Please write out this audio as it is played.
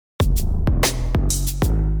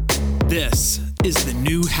This is the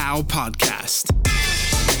New How Podcast.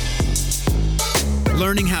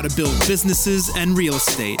 Learning how to build businesses and real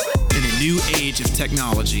estate in a new age of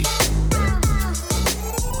technology.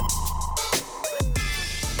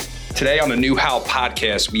 Today on the New How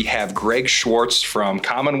Podcast, we have Greg Schwartz from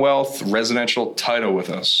Commonwealth Residential Title with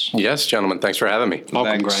us. Yes, gentlemen. Thanks for having me.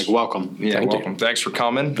 Welcome, Greg. Welcome. Yeah, Thank welcome. you. Thanks for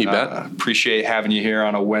coming. You bet. Appreciate having you here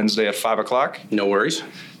on a Wednesday at 5 o'clock. No worries.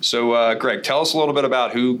 So, Greg, tell us a little bit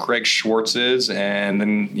about who Greg Schwartz is, and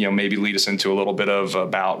then maybe lead us into a little bit of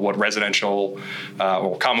about what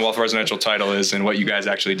Commonwealth Residential Title is and what you guys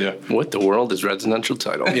actually do. What the world is residential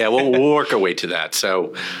title? Yeah, we'll work our way to that.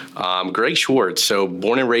 So, Greg Schwartz. So,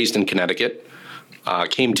 born and raised in Connecticut.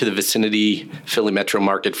 Came to the vicinity Philly metro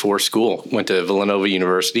market for school. Went to Villanova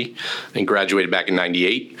University and graduated back in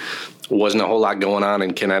 '98. Wasn't a whole lot going on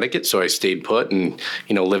in Connecticut, so I stayed put and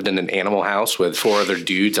lived in an animal house with 4 other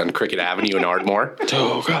dudes on Cricket Avenue in Ardmore.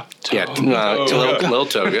 Toga. Yeah, little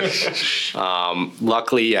toga.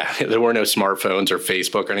 Luckily, there were no smartphones or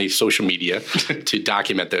Facebook or any social media to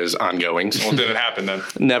document those ongoings. Well, did it happen then?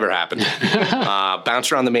 Never happened.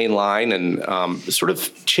 Bounced around the main line and sort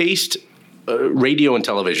of chased radio and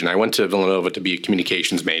television. I went to Villanova to be a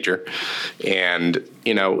communications major. And,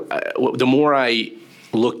 the more I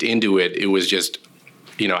looked into it, it was just,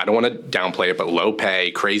 I don't want to downplay it, but low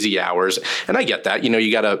pay, crazy hours. And I get that,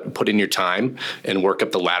 you got to put in your time and work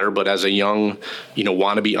up the ladder. But as a young,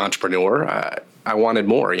 wannabe entrepreneur, I wanted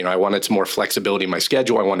more. I wanted some more flexibility in my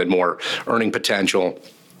schedule. I wanted more earning potential.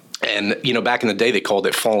 And, back in the day, they called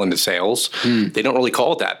it fall into sales. They don't really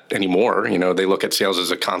call it that anymore. They look at sales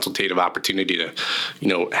as a consultative opportunity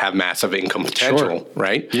to, have massive income potential,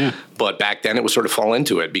 right? Yeah. But back then it was sort of fall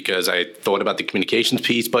into it because I thought about the communications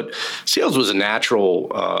piece. But sales was a natural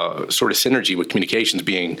sort of synergy with communications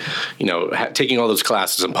being, taking all those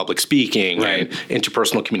classes in public speaking and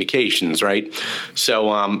interpersonal communications, right?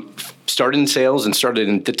 So started in sales and started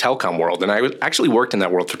in the telecom world. And I actually worked in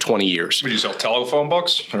that world for 20 years. Would you sell telephone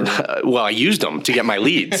books? Well, I used them to get my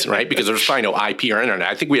leads, right? Because there was probably no IP or internet.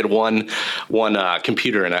 I think we had one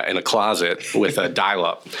computer in a closet with a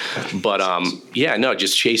dial-up. But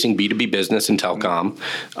just chasing B2B business in telecom.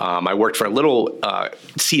 I worked for a little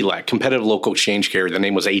CLEC, competitive local exchange carrier. The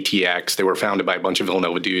name was ATX. They were founded by a bunch of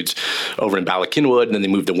Villanova dudes over in Bala-Cynwyd, and then they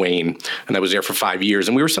moved to Wayne. And I was there for 5 years.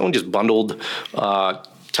 And we were selling just bundled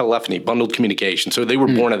telephony, bundled communication. So they were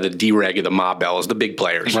born of the D-Reg of the Ma Bells, the big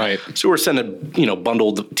players. Right. So we're sending,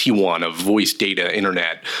 bundled T1 of voice, data,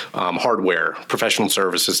 internet, hardware, professional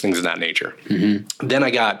services, things of that nature. Mm-hmm. Then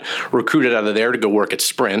I got recruited out of there to go work at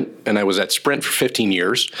Sprint, and I was at Sprint for 15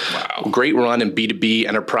 years. Wow. Great run in B2B,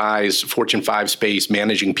 enterprise, Fortune 5 space,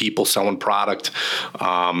 managing people, selling product.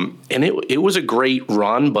 And it was a great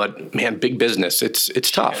run, but man, big business. It's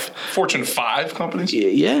tough. Yeah. Fortune 5 companies?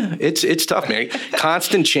 Yeah, it's tough, man.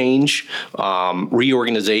 Constant change,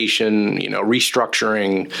 reorganization,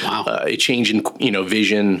 restructuring, a change in,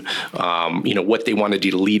 vision, what they wanted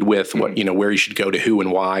you to lead with, what, where you should go to who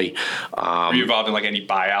and why. Were you involved in any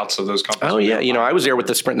buyouts of those companies? Oh yeah. I was there with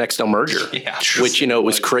the Sprint Nextel merger, which, it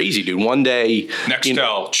was crazy, dude. One day.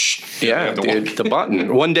 Nextel. The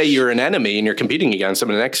button. One day you're an enemy and you're competing against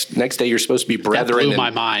them. And the next day you're supposed to be brethren. That blew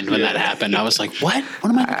my mind when that happened. I was like, what?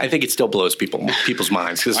 What am I? I think it still blows people's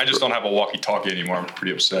minds. I just don't have a walkie-talkie anymore. I'm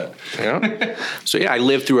pretty upset. Yeah. So I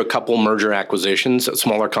lived through a couple merger acquisitions,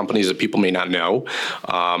 smaller companies that people may not know,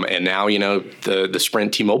 and now the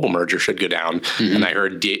Sprint T-Mobile merger should go down, and I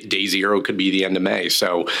heard day zero could be the end of May.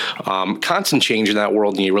 So constant change in that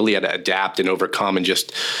world, and you really had to adapt and overcome, and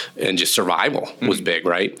just survival was big,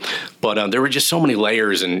 right? But there were just so many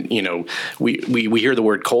layers, and we hear the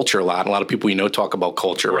word culture a lot. A lot of people talk about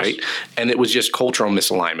culture, right? And it was just cultural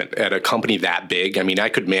misalignment at a company that big. I mean, I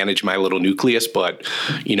could manage my little nucleus, but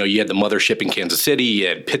you had the mothership in Kansas City, you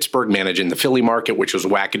had Pittsburgh managing the Philly market, which was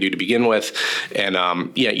wackadoo to begin with. And,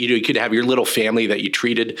 you could have your little family that you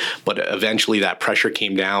treated, but eventually that pressure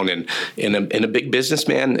came down. And in a big business,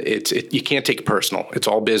 man, you can't take it personal. It's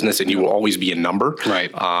all business, and you will always be a number.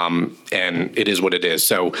 Right. And it is what it is.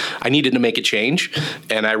 So I needed to make a change,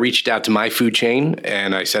 and I reached out to my food chain,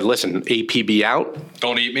 and I said, listen, APB out.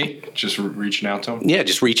 Don't eat me. Just reaching out to them? Yeah,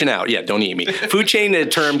 just reaching out. Yeah, don't eat me. Food chain, the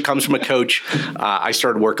term comes from a coach. I I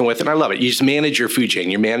started working with, and I love it. You just manage your food chain.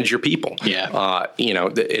 You manage your people. Yeah.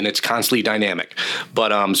 And it's constantly dynamic.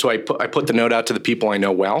 But so I put the note out to the people I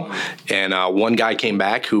know well, and one guy came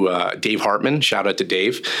back Dave Hartman, shout out to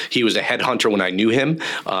Dave. He was a headhunter when I knew him.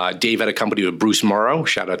 Dave had a company with Bruce Morrow,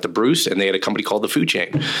 shout out to Bruce, and they had a company called The Food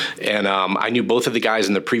Chain. And I knew both of the guys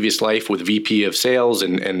in the previous life with VP of sales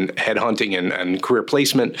and headhunting and career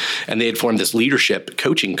placement, and they had formed this leadership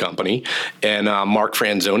coaching company. And Mark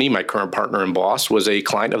Franzoni, my current partner and boss, was a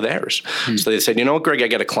client of theirs. So they said, you know what, Greg, I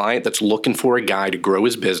got a client that's looking for a guy to grow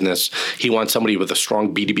his business. He wants somebody with a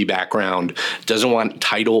strong B2B background, doesn't want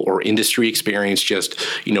title or industry experience, just,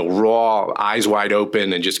 raw, eyes wide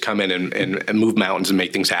open, and just come in and move mountains and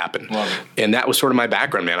make things happen. And that was sort of my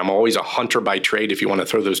background, man. I'm always a hunter by trade, if you want to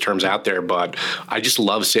throw those terms out there, but I just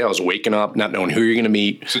love sales, waking up, not knowing who you're going to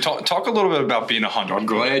meet. So talk a little bit about being a hunter. I'm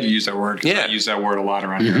glad you used that word. Yeah. I use that word a lot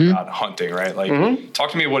around here about hunting, right? Like,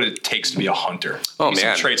 talk to me what it takes to be a hunter. Oh, man.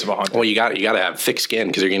 Some traits of a hunter. Well, you got to have thick skin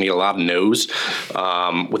because you're going to get a lot of no's,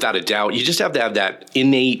 without a doubt. You just have to have that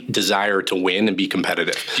innate desire to win and be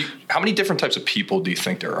competitive. How many different types of people do you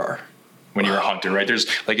think there are when you're a hunter, right? There's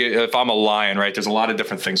like, if I'm a lion, right, there's a lot of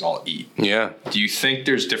different things I'll eat. Yeah. Do you think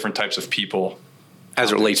there's different types of people? As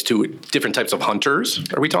it relates to different types of hunters,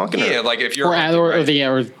 are we talking? Yeah, like if you're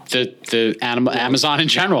the animal Amazon in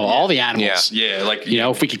general, all the animals. Yeah, like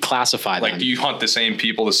if we could classify them. Like, do you hunt the same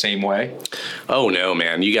people the same way? Oh no,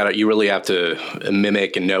 man! You really have to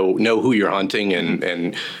mimic and know who you're hunting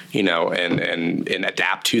and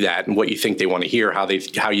adapt to that and what you think they want to hear, how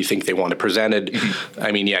you think they want it presented.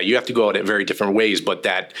 I mean, you have to go at it very different ways, but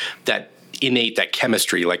that innate, that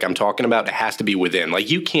chemistry, like I'm talking about, it has to be within. Like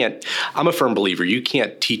I'm a firm believer, you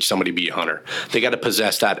can't teach somebody to be a hunter. They got to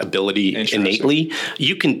possess that ability innately.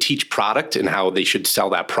 You can teach product and how they should sell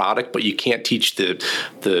that product, but you can't teach the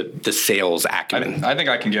sales acumen. I think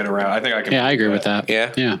I can get around. I think I can. Yeah, I agree with that.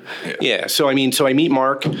 Yeah. So I meet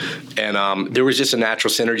Mark, and there was just a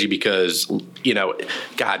natural synergy because,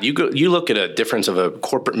 God, you look at a difference of a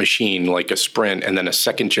corporate machine like a Sprint and then a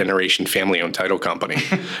second generation family owned title company,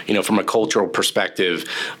 from a cultural perspective.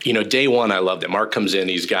 Day one, I loved it. Mark comes in,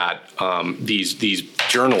 he's got these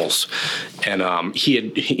journals, and he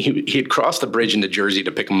had crossed the bridge into Jersey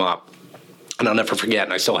to pick them up. And I'll never forget,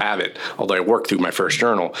 and I still have it, although I worked through my first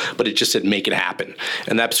journal, but it just said, make it happen.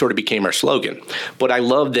 And that sort of became our slogan. But I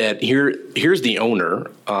love that here's the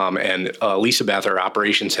owner and Lisa Beth, our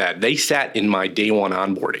operations head. They sat in my day one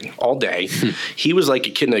onboarding all day. He was like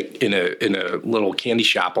a kid in a little candy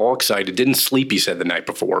shop, all excited, didn't sleep, he said, the night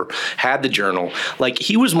before, had the journal. Like,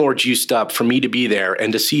 he was more juiced up for me to be there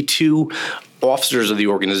and to see two officers of the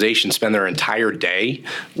organization spend their entire day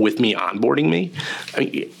with me, onboarding me. I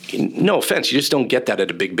mean, no offense, you just don't get that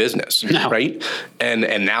at a big business, right? And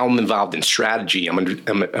now I'm involved in strategy. I'm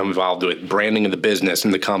involved with branding of the business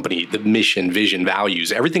and the company, the mission, vision,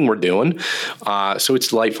 values, everything we're doing. So it's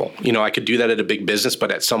delightful. I could do that at a big business,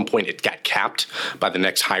 but at some point it got capped by the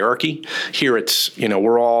next hierarchy. Here it's,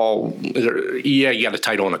 we're all, you got a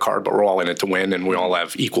title on the card, but we're all in it to win, and we all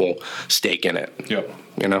have equal stake in it. Yep.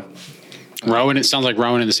 Rowing, it sounds like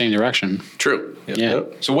rowing in the same direction. True. Yeah.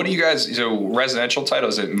 So what do you guys, residential title,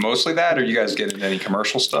 is it mostly that, or you guys get into any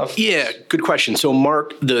commercial stuff? Yeah, good question. So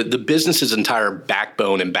Mark, the business's entire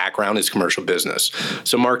backbone and background is commercial business.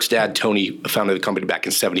 So Mark's dad, Tony, founded the company back in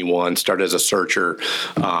 1971, started as a searcher,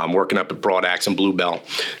 working up at Broad Axe and Bluebell.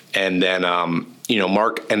 And then,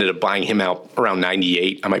 Mark ended up buying him out around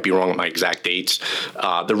 98. I might be wrong with my exact dates.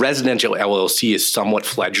 The residential LLC is somewhat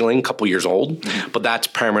fledgling, a couple years old, but that's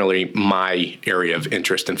primarily my area of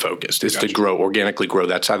interest and focus, is to organically grow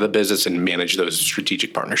that side of the business and manage those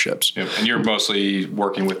strategic partnerships. Yep. And you're mostly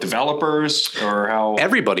working with developers, or how?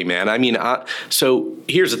 Everybody, man. I mean, so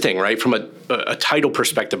here's the thing, right? From a title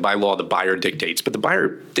perspective, by law, the buyer dictates, but the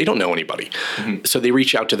buyer, they don't know anybody. So they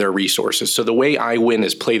reach out to their resources. So the way I win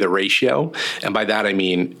is play the ratio. And by that, I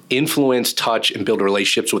mean influence, touch, and build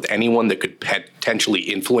relationships with anyone that could potentially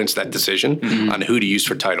influence that decision on who to use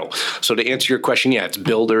for title. So to answer your question, it's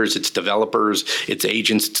builders, it's developers, it's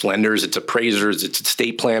agents, it's lenders, it's appraisers, it's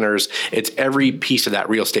estate planners, it's every piece of that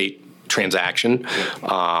real estate transaction.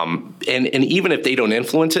 And even if they don't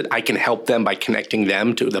influence it, I can help them by connecting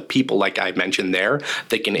them to the people, like I mentioned there,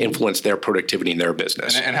 that can influence their productivity in their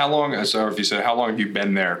business. And how long, so if you said, how long have you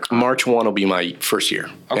been there? March 1 will be my first year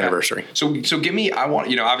anniversary. So give me, I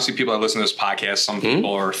want, obviously people that listen to this podcast, some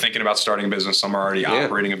people are thinking about starting a business, some are already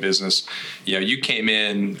operating a business. You came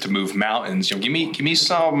in to move mountains. Give me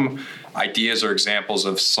some ideas or examples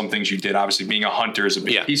of some things you did. Obviously being a hunter is a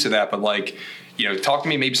big piece of that, but talk to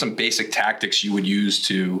me maybe some basic tactics you would use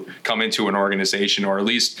to come into an organization, or at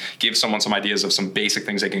least give someone some ideas of some basic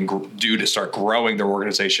things they can do to start growing their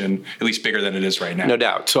organization at least bigger than it is right now. No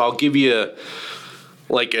doubt. So I'll give you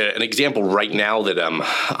an example right now that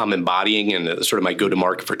I'm embodying and sort of my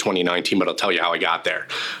go-to-market for 2019, but I'll tell you how I got there.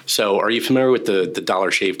 So are you familiar with the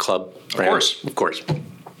Dollar Shave Club brand? Of course.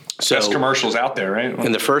 So, best commercials out there, right?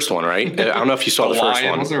 And the first one, right? I don't know if you saw the first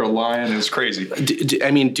one. Was there a lion? It was crazy.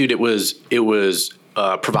 I mean, dude, it was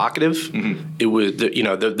provocative. Mm-hmm. It was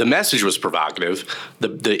the message was provocative.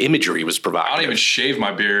 The imagery was provocative. I don't even shave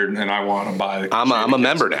my beard, and I want to buy. I'm a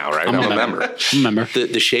member now, right? I'm a member. Remember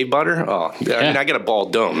the shave butter? Oh, yeah. I mean, I got a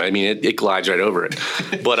bald dome. I mean, it glides right over it.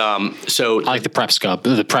 But so I like the prep scrub.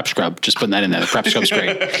 The prep scrub. Just putting that in there. The prep scrub's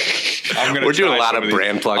great. We're doing a lot of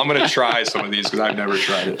brand plugs. I'm going to try some of these because I've never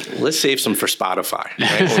tried it. Let's save some for Spotify.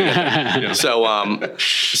 Right?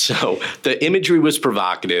 So the imagery was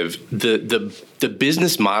provocative. The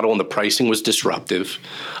business model and the pricing was disruptive,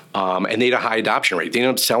 and they had a high adoption rate. They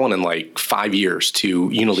ended up selling in like 5 years to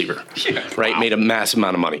Unilever, right? Wow. Made a massive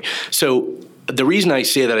amount of money. So the reason I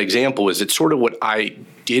say that example is it's sort of what I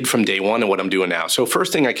did from day one and what I'm doing now. So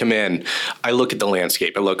first thing I come in, I look at the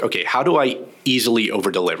landscape. I look, okay, how do I easily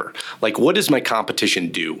over deliver? Like, what does my competition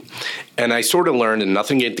do? And I sort of learned, and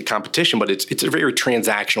nothing against the competition, but it's a very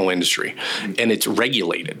transactional industry, and it's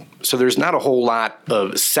regulated. So there's not a whole lot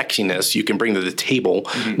of sexiness you can bring to the table,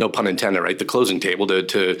 no pun intended, right? The closing table to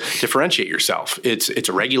differentiate yourself. It's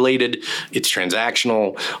regulated, it's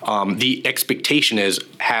transactional. The expectation is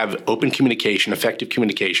have open communication, effective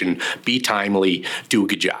communication, be timely, do a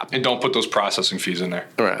good job. And don't put those processing fees in there.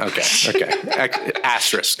 All right, okay.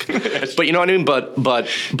 Asterisk. But you know what I mean?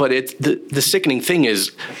 But it's the sickening thing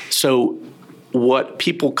is, so what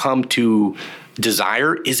people come to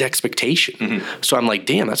desire is expectation. Mm-hmm. So I'm like,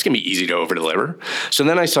 damn, that's going to be easy to over-deliver. So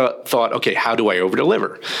then I thought, okay, how do I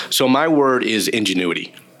over-deliver? So my word is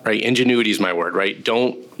ingenuity. Right, ingenuity is my word. Right,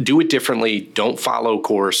 don't do it differently. Don't follow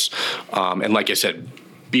course. And like I said,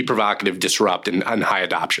 be provocative, disrupt, and high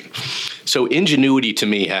adoption. So ingenuity to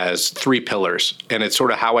me has 3 pillars, and it's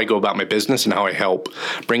sort of how I go about my business and how I help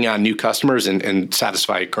bring on new customers and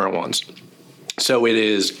satisfy current ones. So it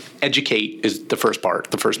is educate is the first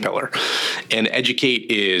part, the first pillar. And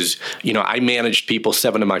educate is, I managed people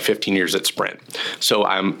 7 of my 15 years at Sprint. So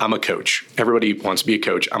I'm a coach. Everybody wants to be a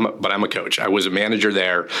coach, but I'm a coach. I was a manager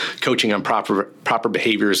there, coaching on proper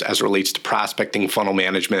behaviors as it relates to prospecting, funnel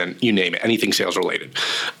management, you name it, anything sales related.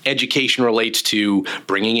 Education relates to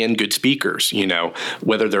bringing in good speakers,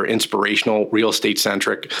 whether they're inspirational, real estate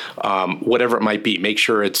centric, whatever it might be. Make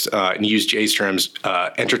sure it's, and use Jay's terms,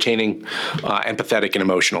 entertaining, empathetic, and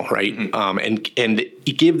emotional. Right, and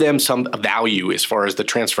you give them some value as far as the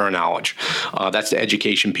transfer of knowledge. That's the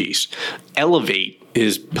education piece. Elevate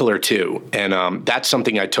is pillar 2, and that's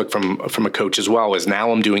something I took from a coach as well. Is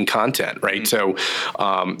now I'm doing content, right? So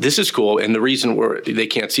this is cool, and the reason they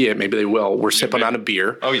can't see it, maybe they will. We're sipping on a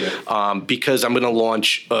beer. Oh yeah. Because I'm going to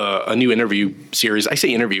launch a new interview series. I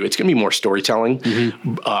say interview; it's going to be more storytelling.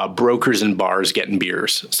 Mm-hmm. Brokers and bars getting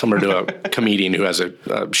beers, similar to a comedian who has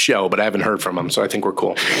a show, but I haven't heard from him, so I think we're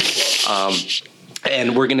cool.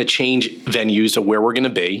 And we're going to change venues of where we're going to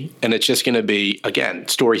be. And it's just going to be, again,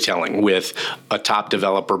 storytelling with a top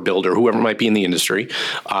developer, builder, whoever might be in the industry.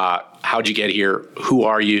 How'd you get here? Who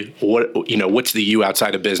are you? What's the you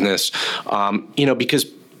outside of business? Because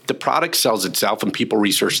the product sells itself and people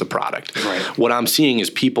research the product. Right. What I'm seeing is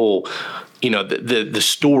people, the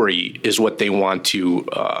story is what they want to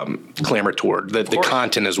clamor toward. The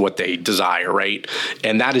content is what they desire, right?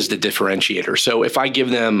 And that is the differentiator. So if I give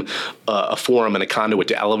them a forum and a conduit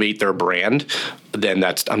to elevate their brand, then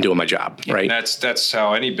I'm doing my job, right? And that's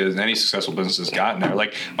how any successful business has gotten there.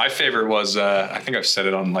 Like my favorite was, I think I've said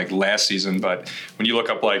it on like last season, but when you look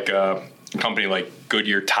up like a company like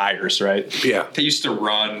Goodyear tires, right? Yeah. They used to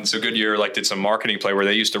run, so Goodyear did some marketing play where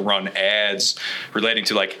they used to run ads relating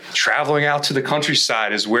to traveling out to the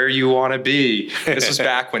countryside is where you want to be. This was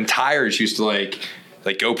back when tires used to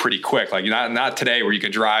go pretty quick. Not today where you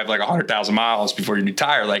could drive 100,000 miles before your new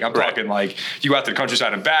tire. I'm talking you go out to the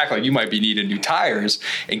countryside and back, you might be needing new tires.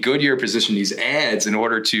 And Goodyear positioned these ads in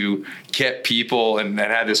order to get people and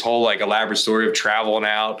had this whole elaborate story of traveling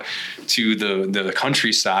out to the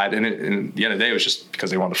countryside. And at the end of the day, it was just because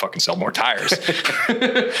they wanted to fucking sell more tires.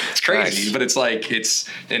 It's crazy, nice. But it's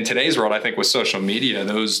in today's world, I think with social media,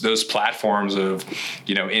 those platforms of,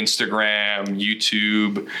 Instagram,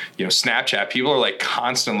 YouTube, Snapchat, people are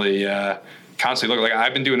constantly constantly looking. Like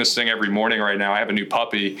I've been doing this thing every morning right now. I have a new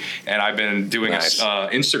puppy, and I've been doing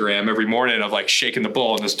Instagram every morning of like shaking the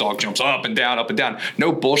bull, and this dog jumps up and down, up and down.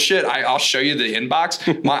 No bullshit. I'll show you the inbox.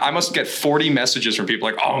 I must get 40 messages from people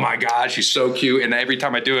like, "Oh my gosh, she's so cute!" And every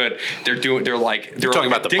time I do it, they're talking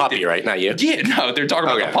about the puppy, right? Not you. Yeah, no, they're talking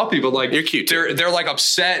about the puppy, but like you're cute. They're like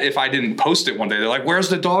upset if I didn't post it one day. They're like, "Where's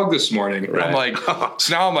the dog this morning?" Right. I'm like,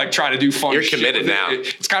 so now I'm like trying to do fun. You're shit committed now.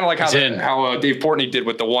 It's kind of like how Dave Portnoy did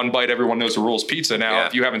with the one bite, everyone knows the rules pizza. Now,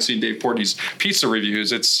 if you haven't seen Dave Portnoy's pizza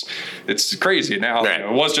reviews, it's crazy. Now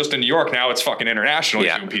it was just in New York. Now it's fucking international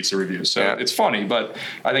doing pizza reviews. So it's funny, but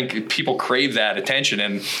I think people crave that attention.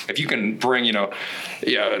 And if you can bring, no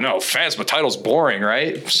offense, but title's boring,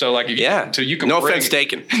 right? So like, so you can no offense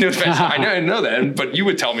taken. No offense. I know that, but you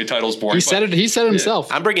would tell me title's boring. He said it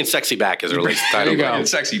himself. I'm bringing sexy back as it relates to title. Bringing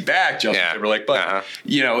sexy back, Justin Timberlake. But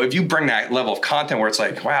if you bring that level of content where it's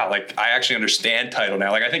like, wow, like I actually understand title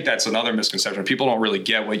now. Like I think that's another misconception. People don't really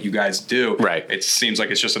get what you guys do. Right. It seems like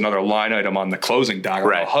it's just another line item on the closing doc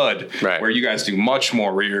or the HUD, where you guys do much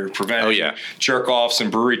more. Where you're preventing jerk offs in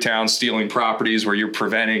brewery towns stealing properties, where you're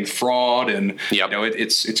preventing fraud, and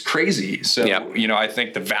it's crazy. So I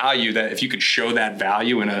think the value that if you could show that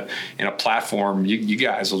value in a platform, you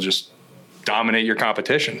guys will just dominate your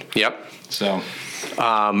competition. Yep. So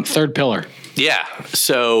third pillar. Yeah.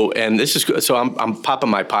 So, and this is so I'm popping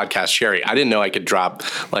my podcast cherry. I didn't know I could drop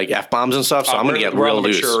like F-bombs and stuff. So I'm going to get real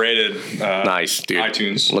loose. Mature rated. Nice, dude.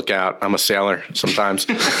 iTunes. Look out. I'm a sailor sometimes.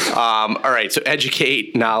 All right. So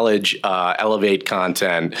educate, knowledge, elevate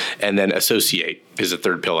content, and then associate is the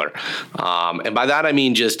third pillar. And by that, I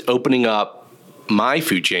mean just opening up my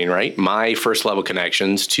food chain, right? My first level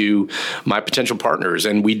connections to my potential partners.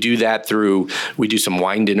 And we do that we do some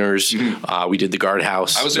wine dinners. We did the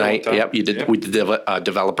Guardhouse night. Yep. You did. Yep. We did the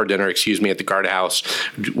developer dinner, at the Guardhouse.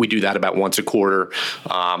 We do that about once a quarter.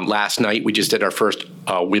 Last night, we just did our first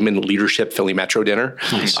women leadership Philly Metro dinner,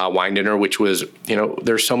 wine dinner, which was,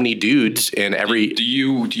 there's so many dudes in every. Do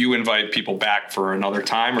you invite people back for another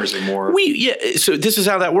time, or is it more? So this is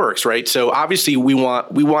how that works, right? So obviously we want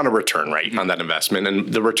a return, right, on that investment.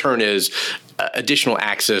 And the return is additional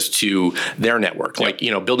access to their network, like,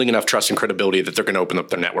 building enough trust and credibility that they're going to open up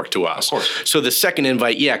their network to us. Of course. So the second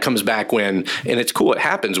invite, comes back and it's cool. It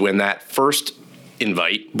happens when that first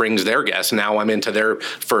invite brings their guests. Now I'm into their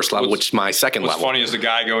first level, which is my second level. What's funny is the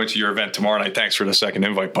guy going to your event tomorrow night. Thanks for the second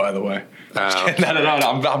invite, by the way. No,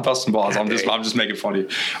 I'm busting balls. I'm just making fun of you.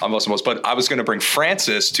 I'm busting balls. But I was going to bring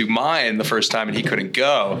Francis to mine the first time, and he couldn't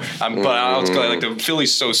go. But I was like, the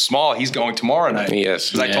Philly's so small. He's going tomorrow night.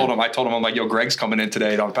 Yes. I told him, I'm like, yo, Greg's coming in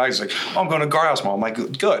today. He's like, I'm going to Guardhouse tomorrow. I'm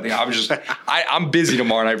like, good. I'm busy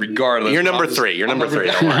tomorrow night regardless. You're number three. Don't worry.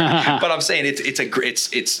 But I'm saying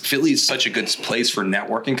it's Philly is such a good place for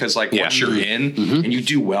networking because once you're in and you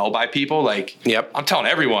do well by people, I'm telling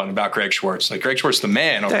everyone about Greg Schwartz. Like Greg Schwartz, the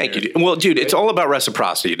man. Thank you. Well, dude, it's all about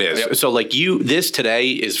reciprocity. It is. Yep. So this today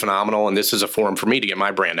is phenomenal, and this is a forum for me to get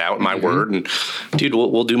my brand out and my word. And dude,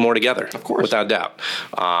 we'll do more together, of course, without doubt.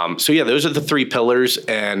 Those are the three pillars,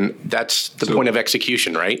 and that's the point of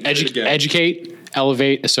execution, right? Educate,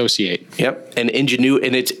 elevate, associate. Yep, and ingenuity,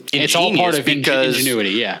 and it's all part of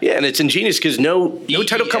ingenuity. Yeah, and it's ingenious because no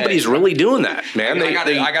title company is really doing that, man.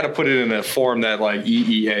 I got to put it in a form that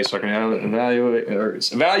EEA, so I can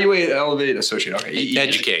evaluate, elevate, associate. Okay,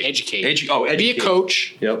 educate. Educate. Be a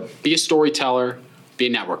coach. Yep. Be a storyteller. Be a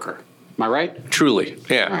networker. Am I right? Truly.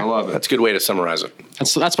 Yeah. I love it. That's a good way to summarize it.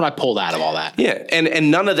 That's what I pulled out of all that. Yeah.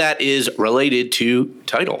 And none of that is related to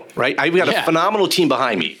title, right? I've got a phenomenal team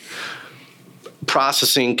behind me.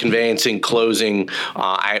 Processing, conveyancing, closing.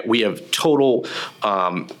 We have total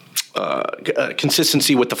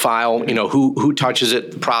consistency with the file. Who touches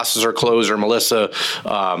it, the processor, closer, Melissa,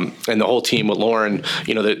 and the whole team with Lauren.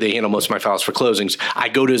 They handle most of my files for closings. I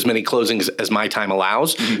go to as many closings as my time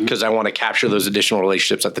allows because I want to capture those additional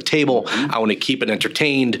relationships at the table. I want to keep it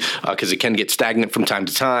entertained because it can get stagnant from time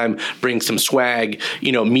to time. Bring some swag.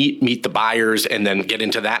 Meet the buyers and then get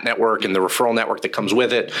into that network and the referral network that comes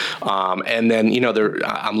with it. And then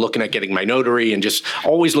I'm looking at getting my notary and just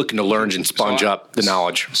always looking to learn and sponge up the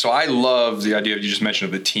knowledge. So I love the idea you just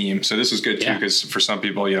mentioned of the team. So this is good too because for some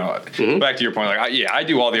people, back to your point, I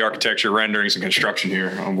do all the architecture renderings and construction here.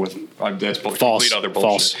 That's complete other bullshit.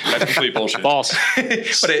 False. That's complete bullshit. False.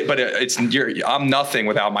 but I'm nothing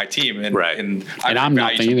without my team, and I'm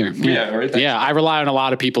nothing either. Yeah, I rely on a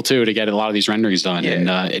lot of people too to get a lot of these renderings done,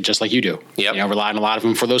 and just like you do. Yep. Rely on a lot of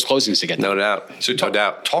them for those closings to get done. No doubt. So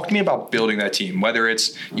talk to me about building that team. Whether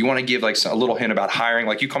it's you want to give a little hint about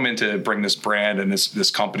hiring, you come in to bring this brand and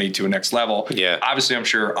this company to a next level. Yeah. Obviously, I'm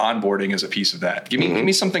sure onboarding is a piece of that. Give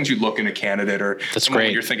me some things you look in a candidate or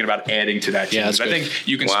someone you're thinking about adding to that team. I think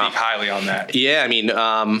you can speak highly on that. Yeah, I mean,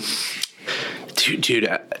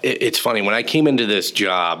 dude, it's funny. When I came into this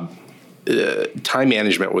job, time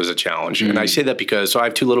management was a challenge. And I say that because, I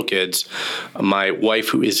have 2 little kids. My wife,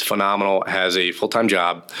 who is phenomenal, has a full-time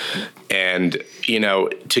job. And,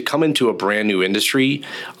 to come into a brand new industry,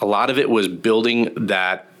 a lot of it was building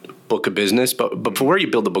that book of business. But before you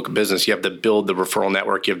build the book of business, you have to build the referral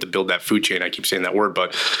network. You have to build that food chain. I keep saying that word,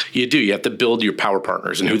 but you have to build your power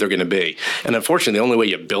partners and who they're going to be. And unfortunately, the only way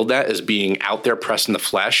you build that is being out there pressing the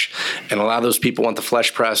flesh. And a lot of those people want the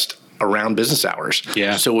flesh pressed around business hours.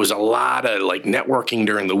 Yeah. So it was a lot of networking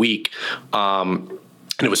during the week.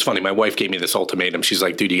 And it was funny. My wife gave me this ultimatum. She's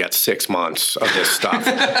like, dude, you got 6 months of this stuff.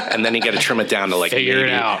 And then you got to trim it down to figure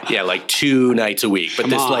it out. Yeah, 2 nights a week. But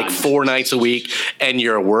this 4 nights a week, and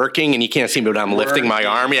you're working, and you can't see me, but I'm lifting my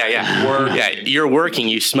arm. Yeah, you're working.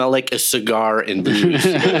 You smell like a cigar and booze.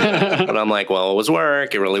 But I'm like, well, it was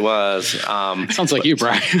work. It really was. Sounds like you,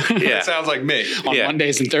 Brian. Yeah, it sounds like me. On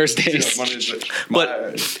Mondays and Thursdays.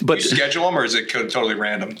 But you schedule them, or is it totally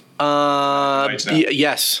random?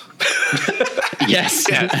 Yes. Yes.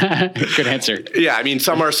 Good answer. Yeah, I mean,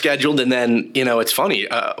 some are scheduled, and then it's funny.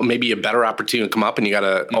 Maybe a better opportunity will come up, and you got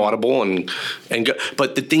to audible and go.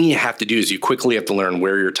 But the thing you have to do is you quickly have to learn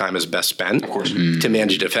where your time is best spent, of course, to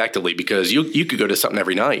manage it effectively. Because you could go to something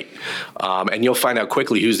every night, and you'll find out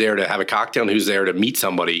quickly who's there to have a cocktail and who's there to meet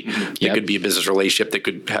somebody. That could be a business relationship that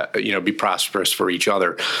could be prosperous for each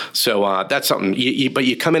other. So that's something. But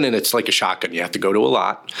you come in and it's like a shotgun. You have to go to a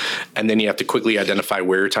lot, and then you have to quickly identify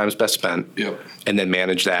where your time is best spent, and then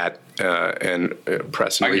manage that and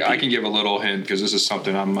press and repeat. I can give a little hint because this is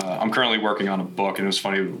something I'm currently working on a book, and it was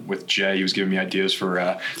funny with Jay. He was giving me ideas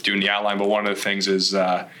for doing the outline, but one of the things is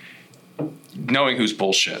knowing who's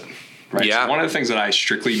bullshit. Right. Yeah. So one of the things that I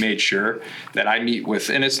strictly made sure that I meet with,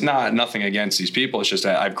 and it's nothing against these people, it's just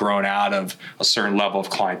that I've grown out of a certain level of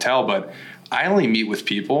clientele, but I only meet with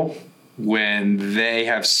people when they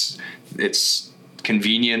have it's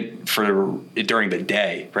convenient for during the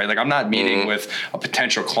day, right? Like I'm not meeting with a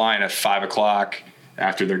potential client at 5:00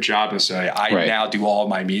 after their job and say, I now do all of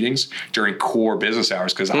my meetings during core business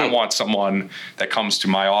hours because I want someone that comes to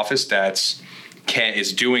my office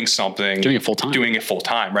is doing something, doing it full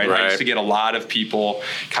time, right? I used to get a lot of people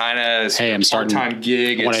kind of I'm starting part-time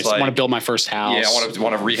gig. I want to build my first house. Yeah, I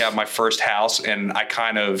want to rehab my first house, and I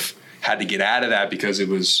kind of had to get out of that because it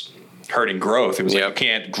was hurting growth. It was like you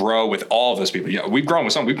can't grow with all of those people. Yeah, we've grown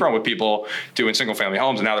with some. We've grown with people doing single family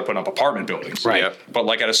homes, and now they're putting up apartment buildings. Right. Yeah. But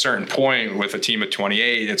at a certain point, with a team of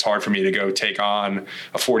 28, it's hard for me to go take on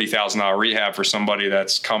a $40,000 rehab for somebody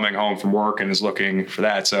that's coming home from work and is looking for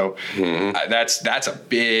that. So that's a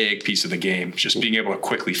big piece of the game. Just being able to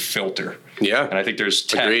quickly filter. Yeah. And I think there's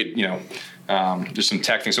tech. Agreed. There's some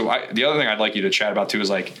tech things. So the other thing I'd like you to chat about too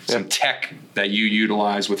is some tech that you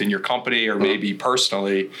utilize within your company or maybe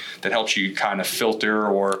personally that helps you kind of filter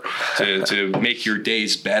or to make your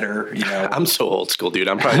days better. I'm so old school, dude.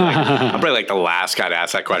 I'm probably like the last guy to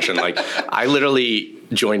ask that question. I literally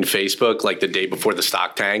joined Facebook the day before the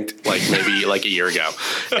stock tanked, maybe a year ago.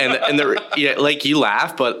 And you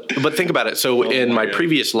laugh, but think about it. So in my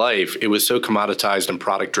previous life, it was so commoditized and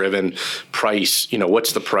product driven. Price,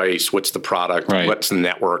 what's the price? What's the product? Right. What's the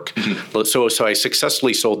network? So I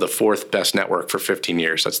successfully sold the 4th best network for 15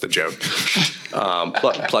 years. That's the joke.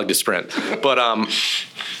 Plug to Sprint.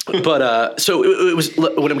 So it was,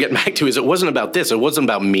 what I'm getting back to is it wasn't about this. It wasn't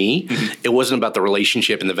about me. It wasn't about the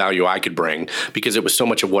relationship and the value I could bring because it was so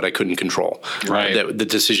much of what I couldn't control. Right. The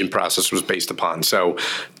decision process was based upon. So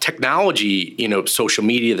technology, social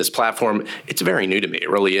media, this platform, it's very new to me. It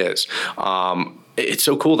really is. It's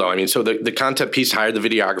so cool, though. I mean, so the content piece hired the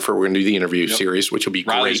videographer. We're going to do the interview series, which will be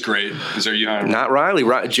Riley's great. Is there you hiring? Not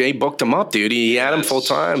Riley. Jay booked him up, dude. He had him full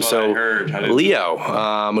time. So Leo,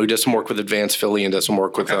 who does some work with Advanced Philly and does some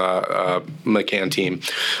work with McCann team.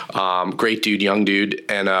 Great dude, young dude.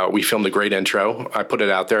 And we filmed a great intro. I put it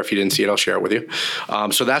out there. If you didn't see it, I'll share it with you.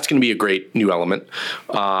 So that's going to be a great new element.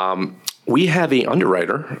 We have a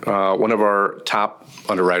underwriter, one of our top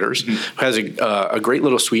underwriters, who has a great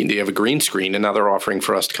little suite, and they have a green screen, and now they're offering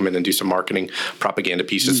for us to come in and do some marketing propaganda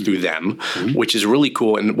pieces through them, which is really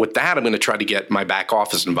cool. And with that, I'm going to try to get my back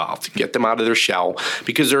office involved, get them out of their shell,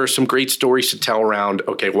 because there are some great stories to tell around,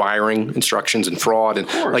 wiring instructions and fraud, and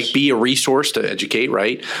be a resource to educate,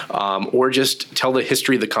 right? Or just tell the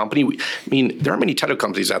history of the company. I mean, there are many title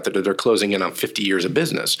companies out there that are closing in on 50 years of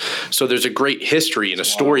business. So there's a great history and a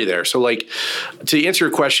story there. So like, to answer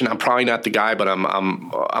your question, I'm probably not the guy, but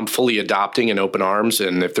I'm fully adopting in open arms.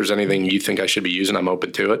 And if there's anything you think I should be using, I'm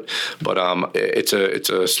open to it. But it's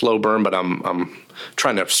a slow burn, but I'm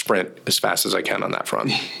trying to sprint as fast as I can on that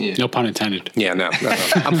front. Yeah. No pun intended. Yeah, no.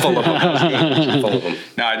 I'm full of them. I'm full of them.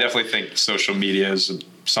 No, I definitely think social media is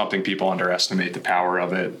something people underestimate the power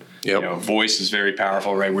of it. Yep. Voice is very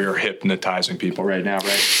powerful, right? We are hypnotizing people right now,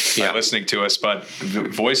 right? By listening to us, but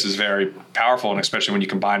voice is very powerful, and especially when you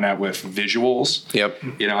combine that with visuals. Yep.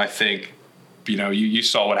 I think, you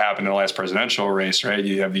saw what happened in the last presidential race, right?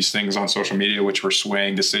 You have these things on social media which were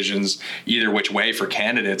swaying decisions either which way for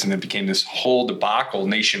candidates, and it became this whole debacle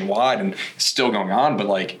nationwide, and it's still going on. But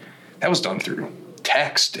like, that was done through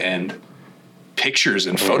text and pictures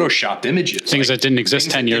and photoshopped images, things that didn't exist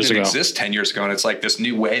 10 years ago. And it's like this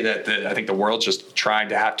new way that I think the world's just trying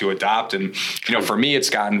to have to adopt. And for me, it's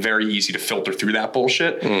gotten very easy to filter through that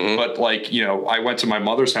bullshit. But like, I went to my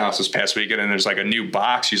mother's house this past weekend, and there's like a new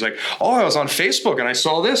box. She's like, "Oh, I was on Facebook and I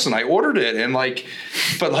saw this and I ordered it." And like,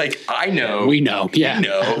 but like, we know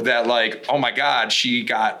that like, oh my God, she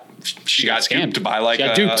got scammed by like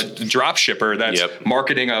a drop shipper that's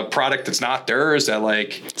marketing a product that's not theirs, that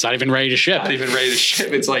like it's not even ready to ship.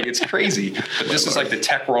 It's like, it's crazy. But this is like the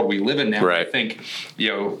tech world we live in now. Right. I think,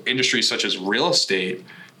 industries such as real estate,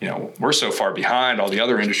 we're so far behind all the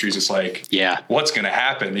other industries. It's like, what's going to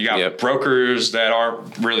happen? You got brokers that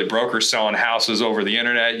aren't really brokers selling houses over the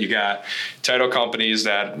internet. You got title companies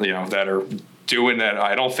that, that are doing that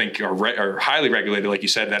I don't think are highly regulated, like you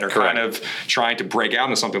said, that are kind of trying to break out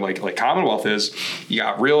into something like Commonwealth is. You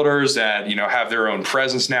got realtors that, have their own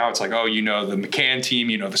presence now. It's like, the McCann team,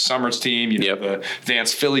 the Summers team, the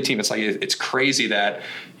Vance Philly team. It's like, it's crazy that,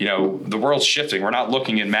 the world's shifting. We're not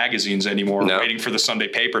looking in magazines anymore, waiting for the Sunday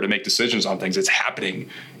paper to make decisions on things. It's happening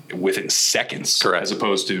within seconds, as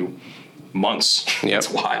opposed to months. It's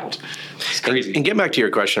wild. It's crazy. And get back to your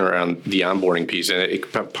question around the onboarding piece, and it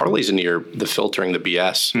parlays into the filtering, the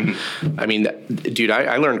BS. I mean, dude,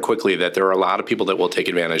 I learned quickly that there are a lot of people that will take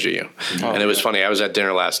advantage of you. And it was funny. I was at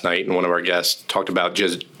dinner last night, and one of our guests talked about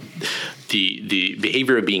just the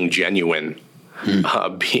behavior of being genuine.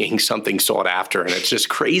 Being something sought after, and it's just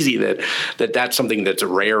crazy that's something that's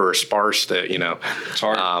rare or sparse. That it's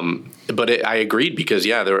hard. But I agreed because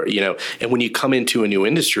there, and when you come into a new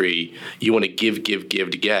industry, you want to give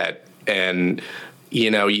to get, and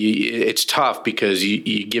it's tough because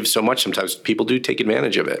you give so much. Sometimes people do take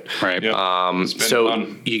advantage of it. Right. So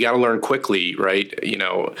fun. You got to learn quickly, right?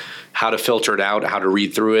 How to filter it out, how to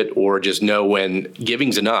read through it, or just know when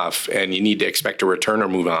giving's enough and you need to expect a return or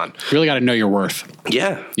move on. You really got to know your worth.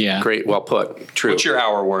 Yeah. Great. Well put. True. What's your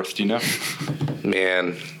hour worth? Do you know?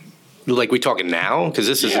 Man. Like, we talking now? Because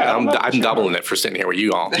this is, I'm doubling it for sitting here with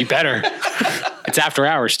you all. You better. It's after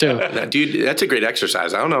hours too. Dude, that's a great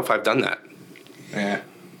exercise. I don't know if I've done that. Yeah.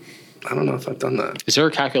 I don't know if I've done that. Is there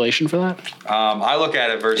a calculation for that? I look at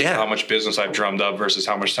it versus how much business I've drummed up versus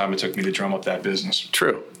how much time it took me to drum up that business.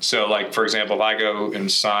 True. So, like, for example, if I go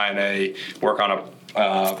and work on a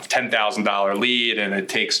 $10,000 lead, and it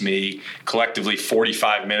takes me collectively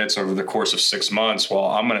 45 minutes over the course of 6 months, well,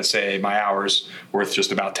 I'm going to say my hour's worth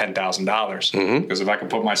just about $10,000. Because if I can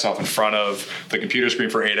put myself in front of the computer screen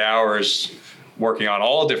for 8 hours, working on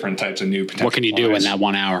all different types of new potential. What can you do in that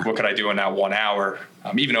 1 hour? What could I do in that 1 hour?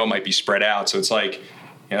 Even though it might be spread out. So it's like,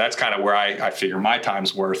 that's kind of where I figure my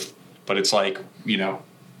time's worth. But it's like,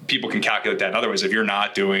 people can calculate that in other ways. If you're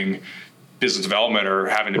not doing business development or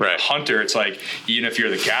having to be a hunter, it's like, even if you're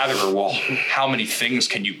the gatherer, well, how many things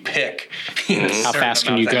can you pick? How fast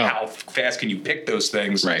can you go? How fast can you pick those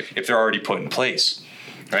things if they're already put in place?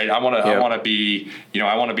 Right. I want to be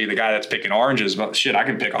the guy that's picking oranges, but shit, I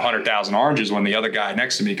can pick 100,000 oranges when the other guy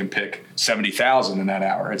next to me can pick 70,000 in that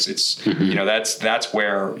hour. It's that's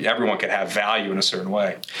where everyone can have value in a certain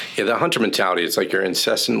way. Yeah. The hunter mentality, it's like you're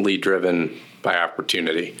incessantly driven by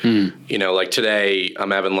opportunity. Like today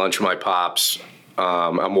I'm having lunch with my pops.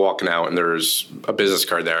 I'm walking out and there's a business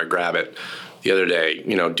card there. I grab it. The other day,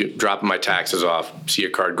 dropping my taxes off, see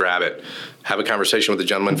a card, grab it, have a conversation with the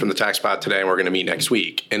gentleman from the tax spot today, and we're going to meet next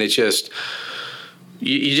week. And it's just,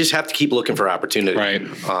 you just have to keep looking for opportunity. Right.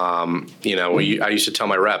 I used to tell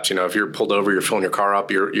my reps, if you're pulled over, you're filling your car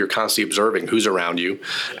up, you're constantly observing who's around you.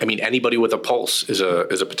 I mean, anybody with a pulse is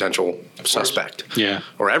a potential suspect. Yeah.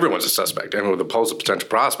 Or everyone's a suspect. Everyone with a pulse is a potential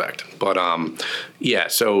prospect. But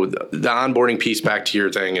so the onboarding piece, back to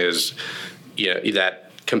your thing, is that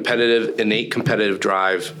innate competitive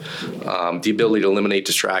drive, the ability to eliminate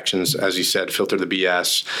distractions, as you said, filter the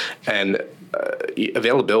BS, and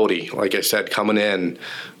availability. Like I said, coming in,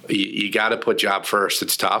 you got to put job first.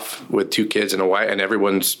 It's tough with 2 kids and a wife, and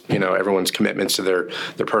everyone's commitments to their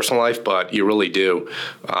personal life, but you really do,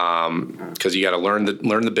 because you got to learn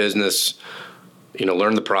the business,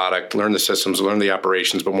 learn the product, learn the systems, learn the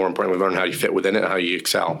operations, but more importantly, learn how you fit within it and how you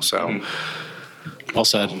excel. So, well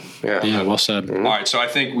said. Yeah, well said. All right, so I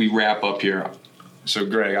think we wrap up here. So,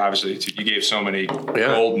 Greg, obviously, you gave so many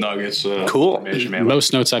gold nuggets. Cool. Man.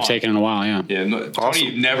 Most notes I've taken in a while. Yeah. Tony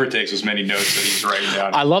awesome. Never takes as many notes that he's writing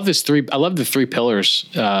down. I love the 3 pillars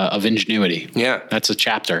of ingenuity. Yeah, that's a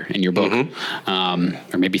chapter in your book,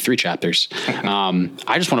 or maybe 3 chapters.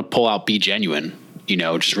 I just want to pull out be genuine.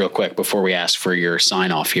 Just real quick before we ask for your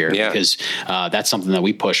sign off here, because that's something that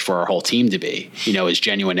we push for our whole team to be, is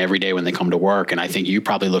genuine every day when they come to work. And I think you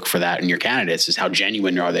probably look for that in your candidates, is how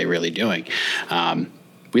genuine are they really doing?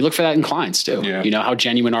 We look for that in clients too. Yeah. How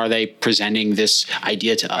genuine are they presenting this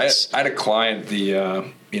idea to us? I had a client,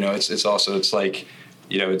 it's like,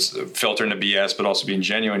 it's filtering the BS, but also being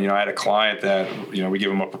genuine. I had a client that, we give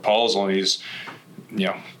him a proposal and he's,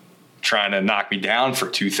 trying to knock me down for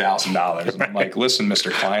 $2,000. And I'm like, listen, Mr.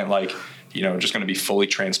 Client, I'm just going to be fully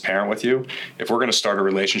transparent with you. If we're going to start a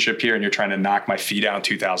relationship here and you're trying to knock my fee down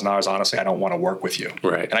 $2,000, honestly, I don't want to work with you.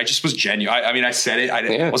 Right. And I just was genuine. I said it.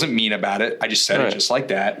 I wasn't mean about it. I just said it just like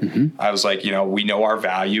that. I was like, we know our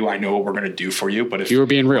value. I know what we're going to do for you. But if you were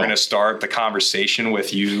being real, we're going to start the conversation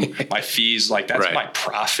with you, my fees, that's my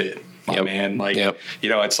profit. Man,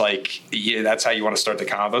 it's like, that's how you want to start the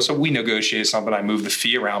convo. So we negotiate something, I move the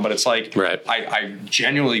fee around, but it's like, I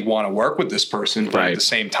genuinely want to work with this person, but at the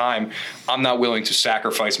same time, I'm not willing to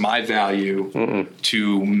sacrifice my value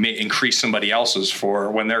to increase somebody else's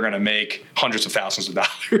for when they're going to make hundreds of thousands of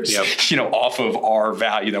dollars, off of our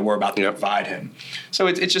value that we're about to provide him. So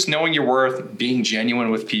it's just knowing your worth, being genuine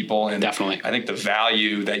with people. And definitely, I think the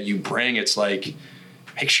value that you bring, it's like,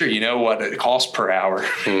 make sure you know what it costs per hour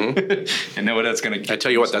and know what that's going to get. I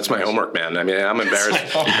tell you what, that's my homework, man. I mean, I'm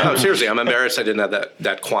embarrassed. No, seriously, I'm embarrassed I didn't have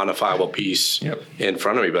that quantifiable piece in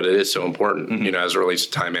front of me, but it is so important, as it relates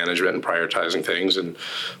to time management and prioritizing things. And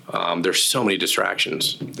there's so many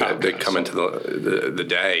distractions that come into the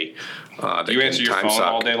day. Do you answer your phone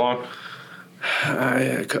all day long?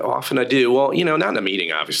 Often I do. Well, not in a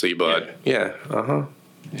meeting, obviously, but yeah.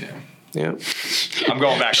 I'm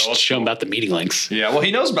going back to show him about the meeting links. Yeah, well,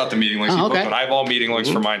 he knows about the meeting links. But I have all meeting links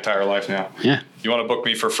for my entire life now. Yeah. You want to book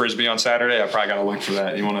me for Frisbee on Saturday? I probably got a link for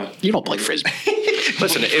that. You don't play Frisbee.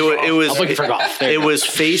 Listen, it was. I'm looking for golf. It was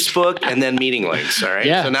Facebook and then meeting links. All right.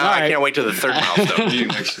 Yeah. So now I can't wait to the third milestone.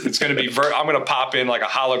 It's going to be. I'm going to pop in like a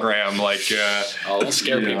hologram. Don't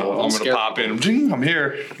scare people. I'm going to pop in. I'm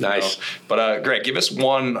here. Nice. But Greg, give us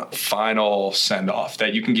one final send off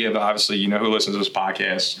that you can give. Obviously, who listens to this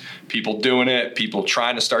podcast. People doing it. People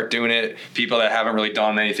trying to start doing it. People that haven't really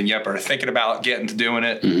done anything yet but are thinking about getting to doing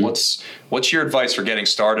it. What's your advice for getting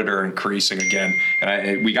started or increasing again?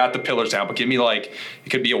 And we got the pillars down, but give me it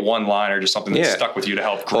could be a one-liner, just something that's stuck with you to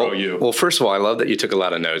help grow you. Well, first of all, I love that you took a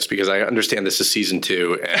lot of notes because I understand this is season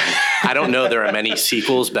 2, and I don't know there are many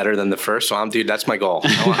sequels better than the first. So that's my goal.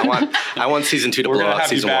 I want season 2 to blow out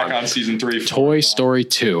season 1. We're gonna have you back on season 3. Toy Story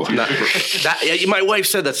 2. My wife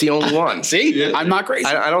said that's the only one. See, I'm not crazy.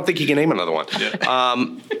 I don't think you can name another one. Yeah.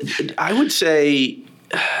 I would say,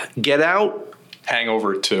 Get Out.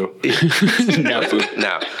 Hangover 2. No.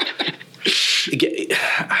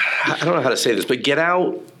 I don't know how to say this, but Get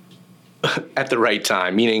Out at the right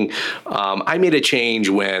time. Meaning, I made a change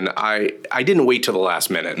when I didn't wait till the last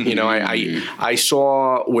minute. I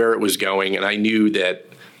saw where it was going, and I knew that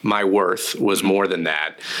my worth was more than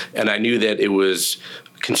that, and I knew that it was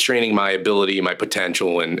constraining my ability, my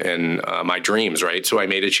potential, and my dreams, right? So I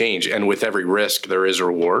made a change. And with every risk, there is a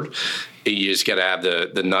reward. You just got to have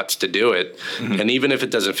the nuts to do it. And even if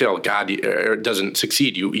it doesn't fail, or it doesn't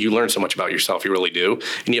succeed, you learn so much about yourself, you really do.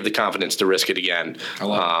 And you have the confidence to risk it again.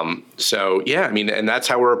 So, yeah, and that's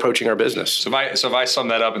how we're approaching our business. So if I sum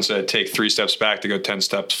that up and said take 3 steps back to go 10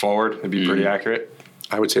 steps forward, it'd be pretty accurate?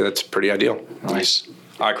 I would say that's pretty ideal. Nice.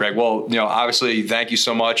 All right, Greg. Well, obviously, thank you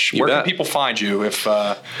so much. Where can people find you?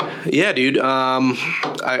 Yeah, dude.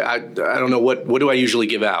 I don't know what do I usually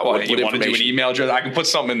give out. What you want to do an email address? I can put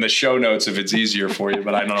something in the show notes if it's easier for you,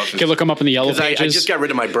 but I don't know if you can look them up in the yellow pages. I just got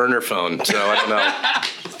rid of my burner phone, so I don't know.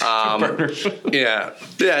 My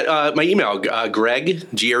email, Greg,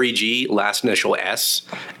 Greg, last initial S,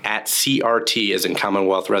 at CRT, as in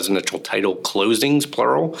Commonwealth Residential Title Closings,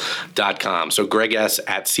 plural.com. So Greg S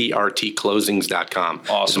at CRTclosings.com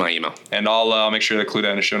is my email. And I'll make sure to include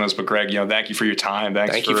that in the show notes. But Greg, thank you for your time.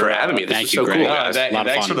 Thank you for having me. This is so Greg. cool, guys.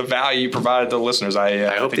 Thanks for the value you provided to the listeners.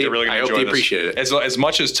 I hope they're really going to enjoy this. Appreciate it. As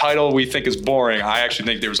much as title we think is boring, I actually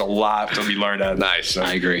think there's a lot to be learned out of Nice. So,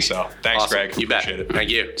 I agree. So thanks, Awesome. Greg. You bet. Appreciate it. Thank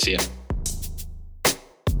you. See ya.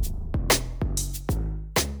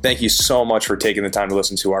 Thank you so much for taking the time to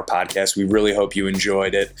listen to our podcast. We really hope you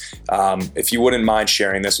enjoyed it. If you wouldn't mind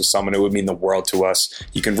sharing this with someone, it would mean the world to us.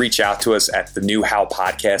 You can reach out to us at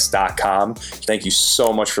thenewhowpodcast.com. Thank you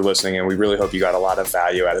so much for listening, and we really hope you got a lot of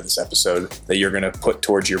value out of this episode that you're going to put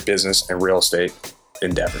towards your business and real estate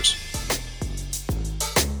endeavors.